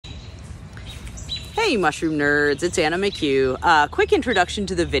Hey mushroom nerds, it's Anna McHugh. Quick introduction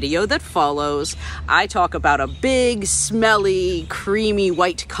to the video that follows. I talk about a big, smelly, creamy,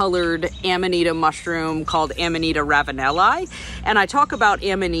 white-colored Amanita mushroom called Amanita ravenelii, and I talk about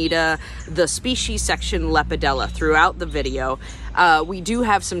Amanita, the species section Lepidella, throughout the video. We do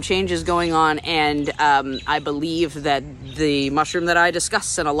have some changes going on, and I believe that the mushroom that I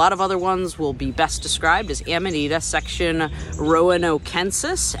discuss and a lot of other ones will be best described as Amanita section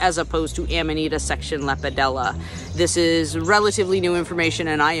Roanokenses as opposed to Amanita section Lepidella. This is relatively new information,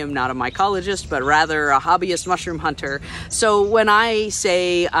 and I am not a mycologist, but rather a hobbyist mushroom hunter. So when I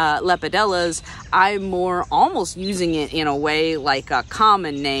say Lepidellas, I'm more almost using it in a way like a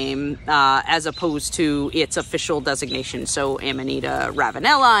common name as opposed to its official designation. So Amanita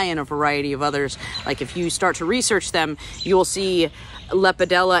ravenelii and a variety of others. Like if you start to research them, you'll see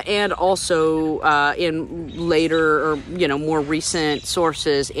Lepidella, and also in later or more recent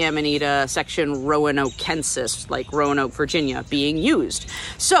sources, Amanita section Roanokenses, like Roanoke, Virginia, being used.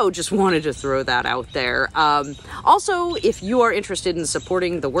 So just wanted to throw that out there. Also, if you are interested in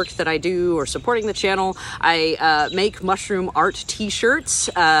supporting the work that I do or supporting the channel, I make mushroom art t-shirts,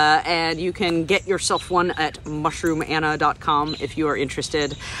 and you can get yourself one at mushroomanna.com if you are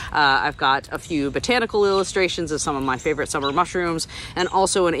interested. I've got a few botanical illustrations of some of my favorite summer mushrooms, and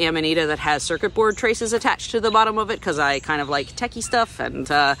also an Amanita that has circuit board traces attached to the bottom of it because I kind of like techie stuff. And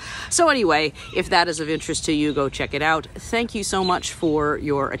so anyway, if that is of interest to you, go check it out. Thank you so much for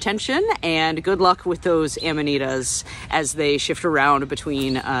your attention, and good luck with those Amanitas as they shift around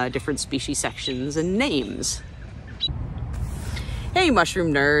between different species sections and names. Hey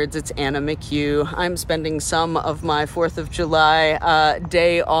mushroom nerds, it's Anna McHugh. I'm spending some of my 4th of July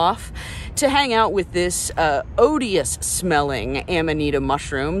day off to hang out with this odious smelling Amanita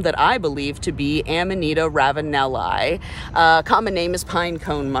mushroom that I believe to be Amanita ravenelii. Common name is pine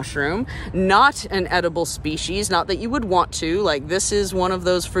cone mushroom. Not an edible species, not that you would want to. Like, this is one of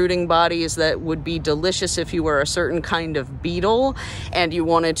those fruiting bodies that would be delicious if you were a certain kind of beetle and you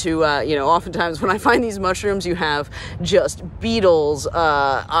wanted to, oftentimes when I find these mushrooms, you have just beetles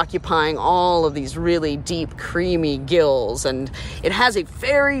occupying all of these really deep, creamy gills, and it has a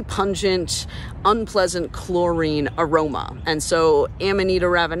very pungent, unpleasant chlorine aroma. And so Amanita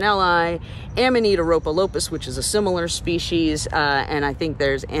ravenelii, Amanita rhopalopus, which is a similar species, and I think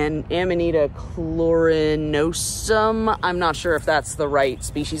there's an Amanita chlorinosum. I'm not sure if that's the right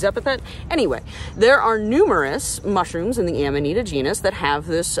species epithet. Anyway, there are numerous mushrooms in the Amanita genus that have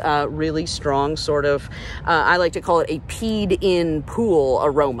this really strong sort of, I like to call it a peed-in pool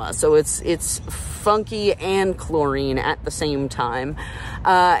aroma. So it's funky and chlorine at the same time.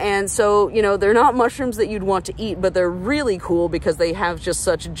 And so, they're not mushrooms that you'd want to eat, but they're really cool because they have just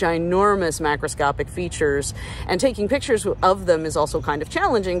such ginormous macroscopic features. And taking pictures of them is also kind of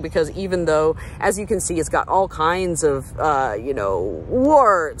challenging because even though, as you can see, it's got all kinds of,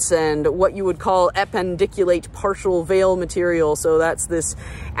 warts and what you would call appendiculate partial veil material. So that's this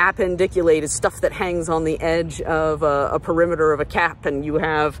appendiculate is stuff that hangs on the edge of a perimeter of a cap, and you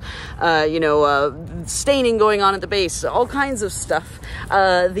have, staining going on at the base, all kinds of stuff.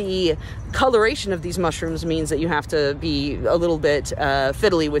 The coloration of these mushrooms means that you have to be a little bit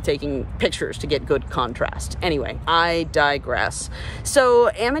fiddly with taking pictures to get good contrast. Anyway, I digress. So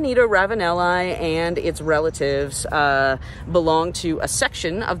Amanita ravenelii and its relatives belong to a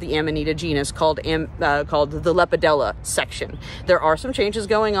section of the Amanita genus called the Lepidella section. There are some changes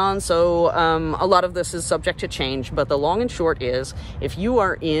going on, so a lot of this is subject to change, but the long and short is, if you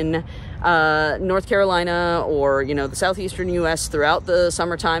are in North Carolina or, the southeastern US throughout the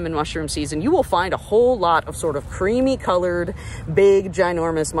summertime and mushroom season, you will find a whole lot of sort of creamy colored, big,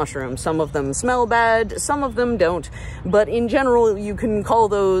 ginormous mushrooms. Some of them smell bad, some of them don't, but in general, you can call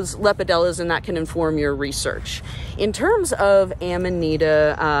those Lepidellas, and that can inform your research. In terms of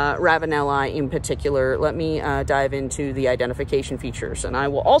Amanita ravenelii in particular, let me dive into the identification features, and I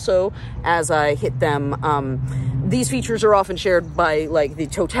will also, as I hit them, these features are often shared by the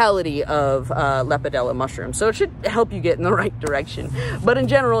totality of Lepidella mushrooms, so it should help you get in the right direction. But in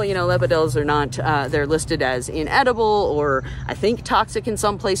general, Lepidellas are not, they're listed as inedible, or I think toxic in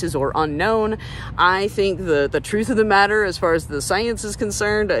some places, or unknown. I think the truth of the matter, as far as the science is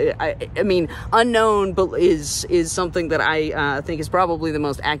concerned, I mean, unknown is something that I think is probably the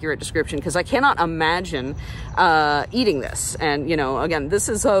most accurate description, because I cannot imagine eating this. And, again, this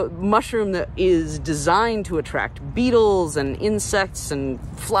is a mushroom that is designed to attract beetles and insects and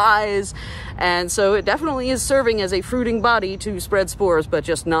flies, and so it definitely is serving as a fruiting body to spread spores, but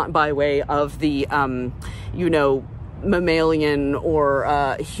just not by way of the mammalian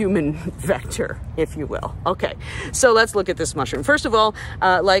or human vector. if you will. Okay, so let's look at this mushroom. First of all,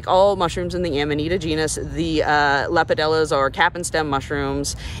 like all mushrooms in the Amanita genus, the Lepidellas are cap and stem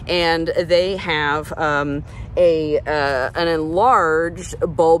mushrooms, and they have an enlarged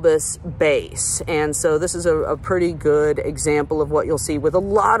bulbous base. And so this is a pretty good example of what you'll see with a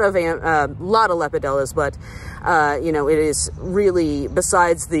lot of Lepidellas, but you know, it is really,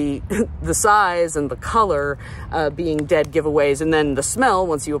 besides the the size and the color being dead giveaways, and then the smell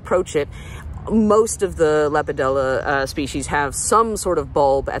once you approach it, most of the Lepidella species have some sort of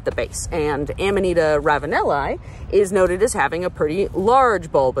bulb at the base, and Amanita ravenelii is noted as having a pretty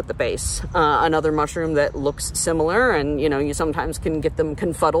large bulb at the base. Another mushroom that looks similar, and you know, you sometimes can get them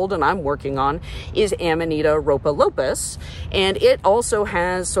confuddled, and I'm working on, is Amanita rhopalopus, and it also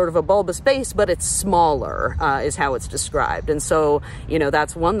has sort of a bulbous base, but it's smaller, is how it's described. And so, you know,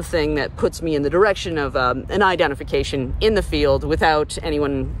 that's one thing that puts me in the direction of an identification in the field without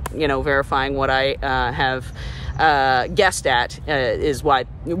anyone, you know, verifying what I have guessed at, is why,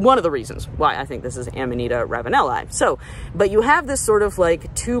 one of the reasons why I think this is Amanita ravenelii. So, but you have this sort of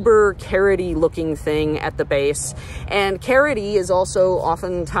like tuber carroty looking thing at the base, and carroty is also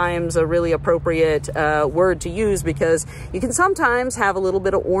oftentimes a really appropriate word to use, because you can sometimes have a little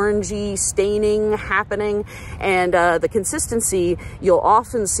bit of orangey staining happening, and the consistency you'll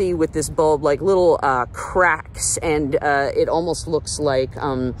often see with this bulb, like little cracks, and it almost looks like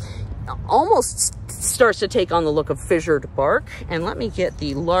almost starts to take on the look of fissured bark. And let me get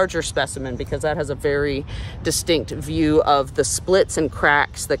the larger specimen, because that has a very distinct view of the splits and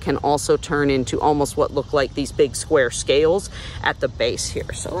cracks that can also turn into almost what look like these big square scales at the base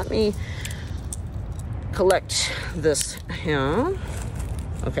here. So let me collect this here.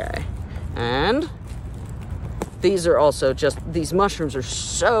 Okay, and these are also just, these mushrooms are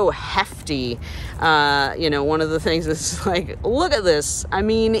so hefty. You know, one of the things is like, look at this. I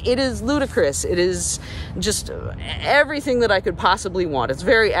mean, it is ludicrous. It is just everything that I could possibly want. It's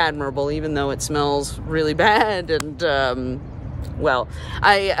very admirable, even though it smells really bad. And, well,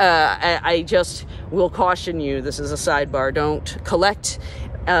 I just will caution you, this is a sidebar, don't collect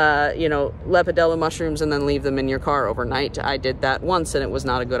you know, Lepidella mushrooms and then leave them in your car overnight. I did that once and it was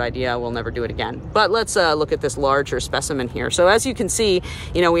not a good idea. I will never do it again. But let's look at this larger specimen here. So as you can see,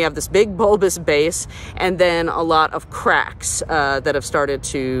 you know, we have this big bulbous base and then a lot of cracks that have started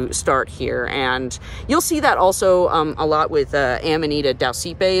to start here. And you'll see that also a lot with Amanita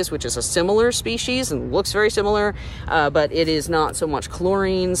daucipes, which is a similar species and looks very similar, but it is not so much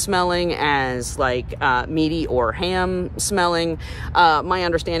chlorine smelling as like meaty or ham smelling.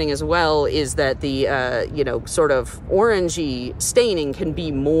 My understanding as well is that the you know, sort of orangey staining can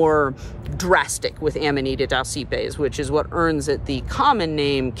be more drastic with Amanita daucipes, which is what earns it the common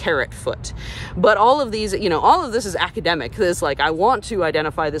name carrot foot. But all of these, you know, all of this is academic. This, like, I want to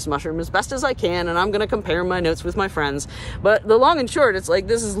identify this mushroom as best as I can, and I'm going to compare my notes with my friends. But the long and short, it's like,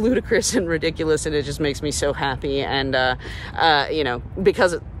 this is ludicrous and ridiculous, and it just makes me so happy. And you know,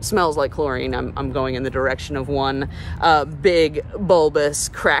 because it smells like chlorine, I'm going in the direction of one big bulbous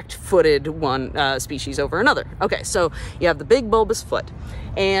cracked-footed one species over another. Okay, so you have the big bulbous foot,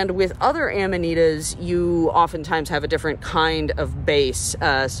 and with other Amanitas, you oftentimes have a different kind of base.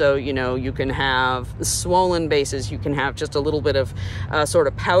 So, you know, you can have swollen bases, you can have just a little bit of sort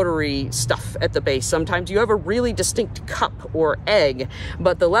of powdery stuff at the base. Sometimes you have a really distinct cup or egg,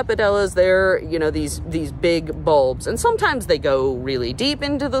 but the Lepidellas, they're, you know, these big bulbs, and sometimes they go really deep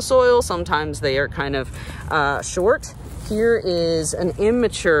into the soil, sometimes they are kind of short. Here is an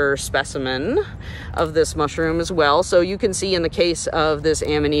immature specimen of this mushroom as well. So you can see in the case of this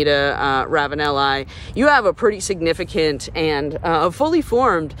Amanita ravenelii, you have a pretty significant and fully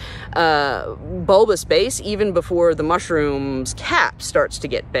formed bulbous base even before the mushroom's cap starts to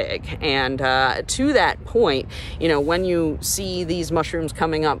get big. And to that point, you know, when you see these mushrooms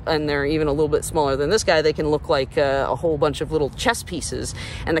coming up and they're even a little bit smaller than this guy, they can look like a whole bunch of little chess pieces.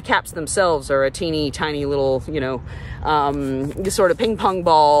 And the caps themselves are a teeny tiny little, you know, sort of ping pong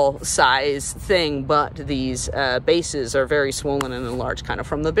ball size thing, but these bases are very swollen and enlarged kind of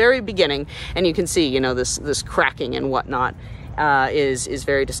from the very beginning. And you can see, you know, this cracking and whatnot is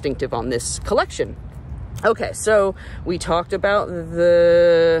very distinctive on this collection. Okay, so we talked about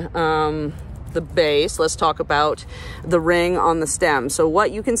the base. Let's talk about the ring on the stem. So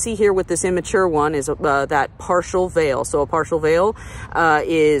what you can see here with this immature one is that partial veil. So a partial veil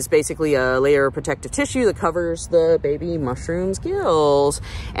is basically a layer of protective tissue that covers the baby mushroom's gills.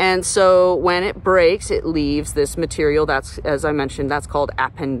 And so when it breaks, it leaves this material that's, as I mentioned, that's called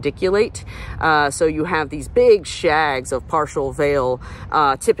appendiculate. So you have these big shags of partial veil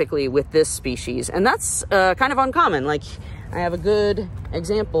typically with this species. And that's kind of uncommon. Like, I have a good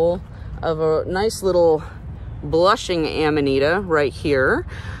example of a nice little blushing Amanita right here.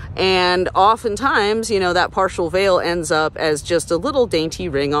 And oftentimes, you know, that partial veil ends up as just a little dainty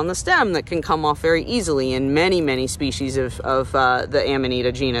ring on the stem that can come off very easily in many, many species of the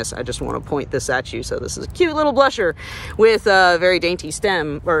Amanita genus. I just want to point this at you. So this is a cute little blusher with a very dainty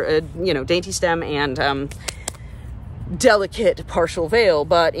stem, or, you know, dainty stem and delicate partial veil.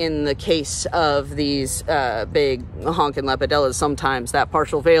 But in the case of these big honkin' Lepidellas, sometimes that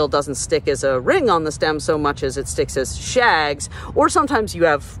partial veil doesn't stick as a ring on the stem so much as it sticks as shags, or sometimes you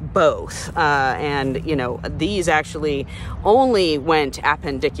have both. And you know, these actually only went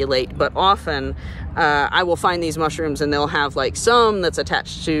appendiculate, but often I will find these mushrooms and they'll have like some that's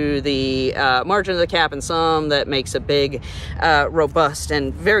attached to the margin of the cap and some that makes a big robust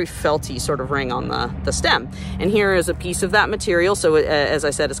and very felty sort of ring on the stem. And here is a piece of that material. So as I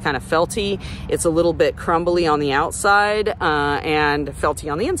said, it's kind of felty. It's a little bit crumbly on the outside and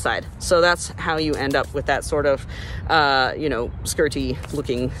felty on the inside. So that's how you end up with that sort of, you know, skirty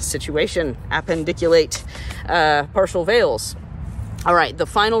looking situation. Appendiculate partial veils. All right, the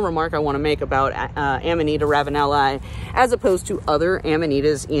final remark I want to make about Amanita ravenelii, as opposed to other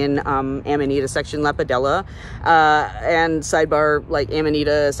Amanitas in Amanita section Lepidella, and sidebar, like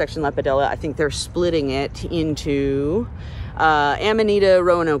Amanita section Lepidella, I think they're splitting it into Amanita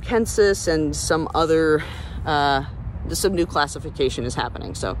Roanokenses and some other, some new classification is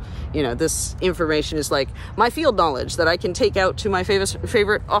happening. So, you know, this information is like my field knowledge that I can take out to my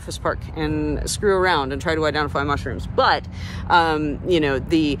favorite office park and screw around and try to identify mushrooms. But, you know,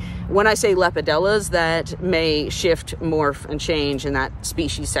 when I say Lepidellas, that may shift, morph, and change, and that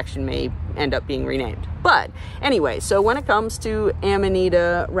species section may end up being renamed. But anyway, so when it comes to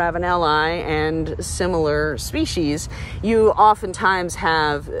Amanita ravenelii and similar species, you oftentimes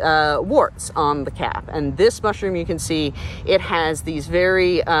have warts on the cap. And this mushroom, you can see, it has these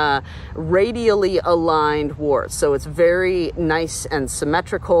very radially aligned warts. So it's very nice and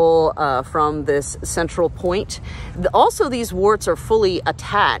symmetrical from this central point. Also, these warts are fully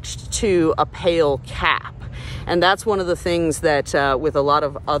attached to a pale cap. And that's one of the things that with a lot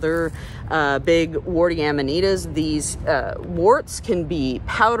of other big warty Amanitas, these warts can be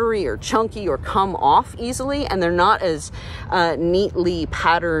powdery or chunky or come off easily, and they're not as neatly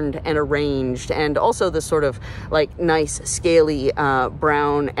patterned and arranged. And also the sort of like nice scaly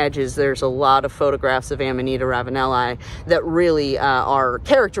brown edges. There's a lot of photographs of Amanita ravenelii that really are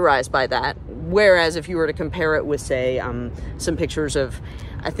characterized by that. Whereas if you were to compare it with, say, some pictures of,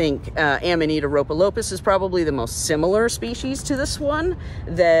 I think Amanita rhopalopus is probably the most similar species to this one,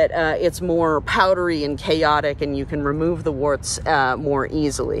 that it's more powdery and chaotic and you can remove the warts more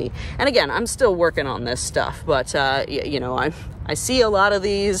easily. And again, I'm still working on this stuff, but you know, I see a lot of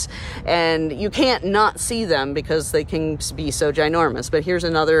these and you can't not see them because they can be so ginormous. But here's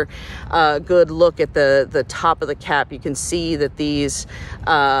another good look at the top of the cap. You can see that these,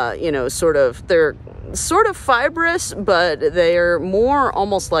 you know, they're sort of fibrous, but they're more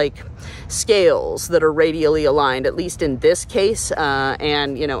almost like scales that are radially aligned, at least in this case.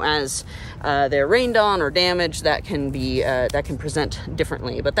 And, you know, as they're rained on or damaged, that can be, that can present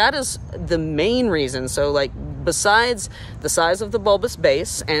differently. But that is the main reason. So, like, besides the size of the bulbous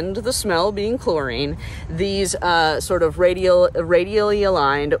base and the smell being chlorine, these sort of radially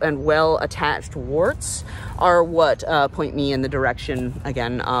aligned and well-attached warts are what point me in the direction,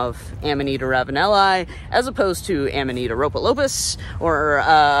 again, of Amanita ravenelii, as opposed to Amanita rhopalopus or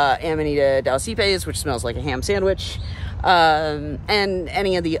Amanita daucipes, which smells like a ham sandwich, and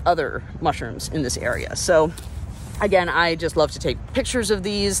any of the other mushrooms in this area. So again, I just love to take pictures of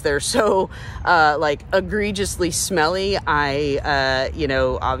these. They're so, like, egregiously smelly. I, you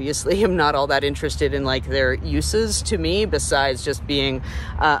know, obviously am not all that interested in, like, their uses to me, besides just being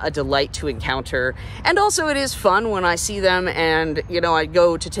a delight to encounter. And also it is fun when I see them and, you know, I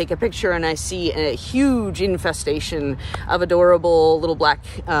go to take a picture and I see a huge infestation of adorable little black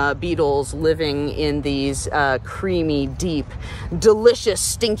beetles living in these creamy, deep, delicious,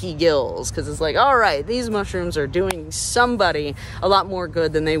 stinky gills. Because it's like, all right, these mushrooms are doing somebody a lot more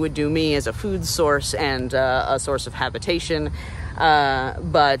good than they would do me as a food source and a source of habitation.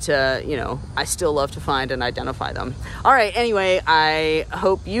 But you know, I still love to find and identify them. All right, anyway, I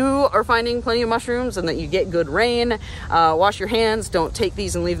hope you are finding plenty of mushrooms and that you get good rain. Wash your hands, don't take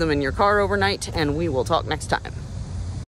these and leave them in your car overnight, and we will talk next time.